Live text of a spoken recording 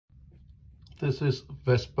This is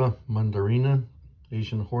Vespa mandarinia,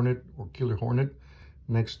 Asian Hornet or Killer Hornet,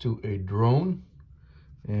 next to a drone.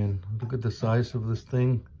 And look at the size of this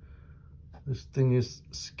thing. This thing is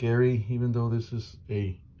scary, even though this is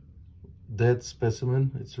a dead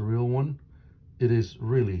specimen. It's a real one. It is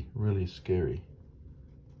really, really scary.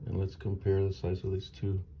 And let's compare the size of these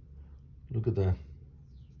two. Look at that.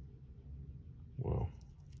 Wow,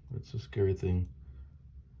 it's a scary thing.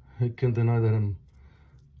 I can't deny that I'm,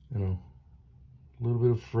 a little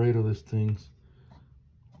bit afraid of these things.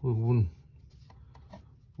 Wouldn't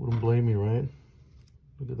blame me, right?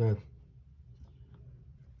 Look at that.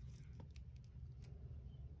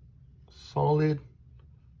 Solid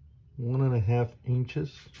 1.5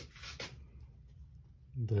 inches.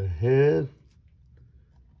 The head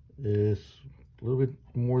is a little bit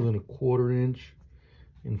more than 1/4 inch.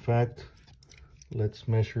 In fact, let's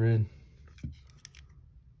measure it.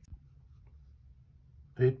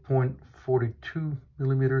 8.42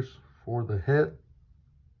 millimeters for the head.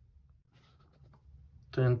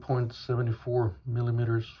 10.74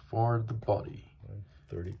 millimeters for the body.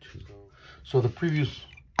 32. So the previous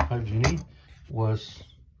HiveGenie was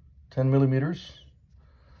 10 millimeters.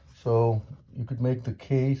 So you could make the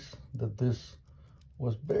case that this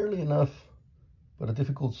was barely enough, but a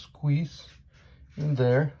difficult squeeze in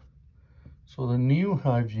there. So the new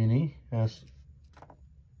HiveGenie has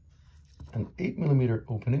an 8 millimeter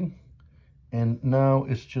opening, and now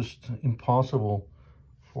it's just impossible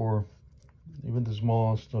for even the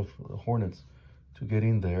smallest of the Hornets to get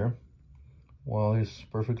in there, while it's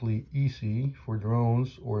perfectly easy for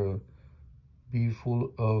drones or a bee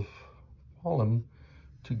full of pollen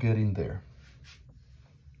to get in there,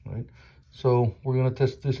 right? So we're going to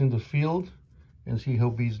test this in the field and see how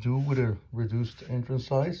bees do with a reduced entrance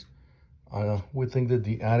size. We think that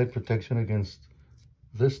the added protection against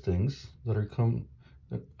these things that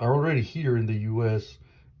are already here in the US,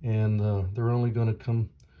 and they're only going to come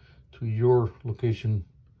to your location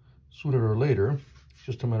sooner or later. It's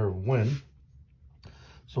just a matter of when.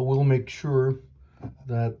 So we'll make sure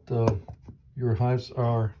that your hives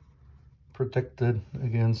are protected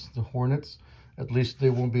against the hornets. At least they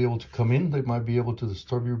won't be able to come in. They might be able to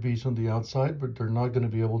disturb your bees on the outside, but they're not going to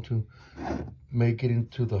be able to make it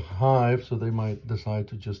into the hive. So they might decide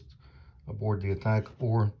to just abort the attack,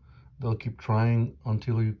 or they'll keep trying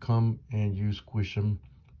until you come and you squish them,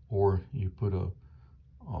 or you put a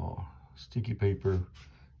sticky paper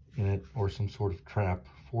in it or some sort of trap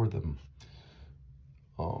for them.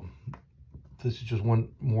 This is just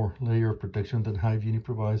one more layer of protection that HiveGenie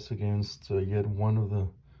provides against yet one of the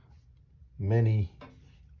many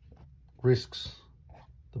risks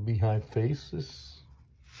the beehive faces.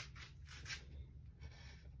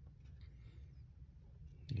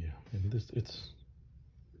 Yeah, and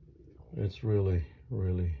it's really,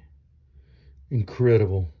 really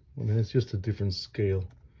incredible. I mean, it's just a different scale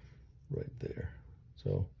right there.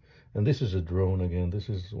 So, and this is a drone again. This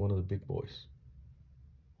is one of the big boys.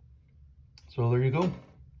 So there you go.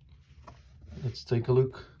 Let's take a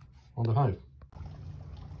look on the hive.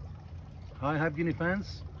 Hi HiveGenie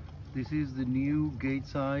fans. This is the new gate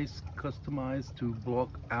size customized to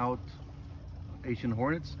block out Asian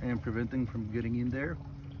Hornets and prevent them from getting in there.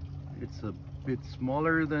 It's a bit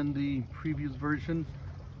smaller than the previous version,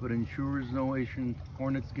 but ensures no Asian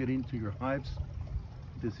Hornets get into your hives.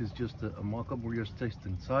 This is just a mock-up. We're just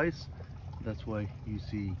testing size. That's why you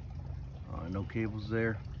see no cables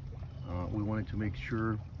there. We wanted to make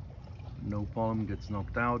sure no pollen gets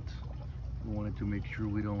knocked out. We wanted to make sure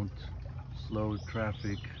we don't slow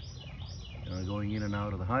traffic going in and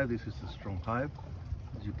out of the hive. This is a strong hive,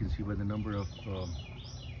 as you can see by the number of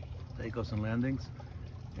takeoffs and landings.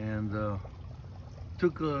 And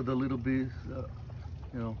took the little bit,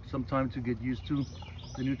 some time to get used to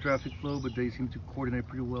the new traffic flow, but they seem to coordinate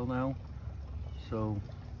pretty well now. So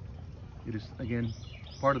it is again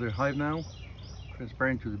part of their hive now,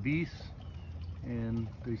 transparent to the bees, and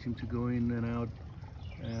they seem to go in and out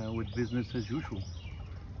with business as usual.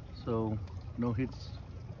 So no hits,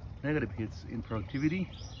 negative hits in productivity,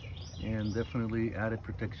 and definitely added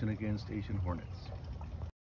protection against Asian Hornets.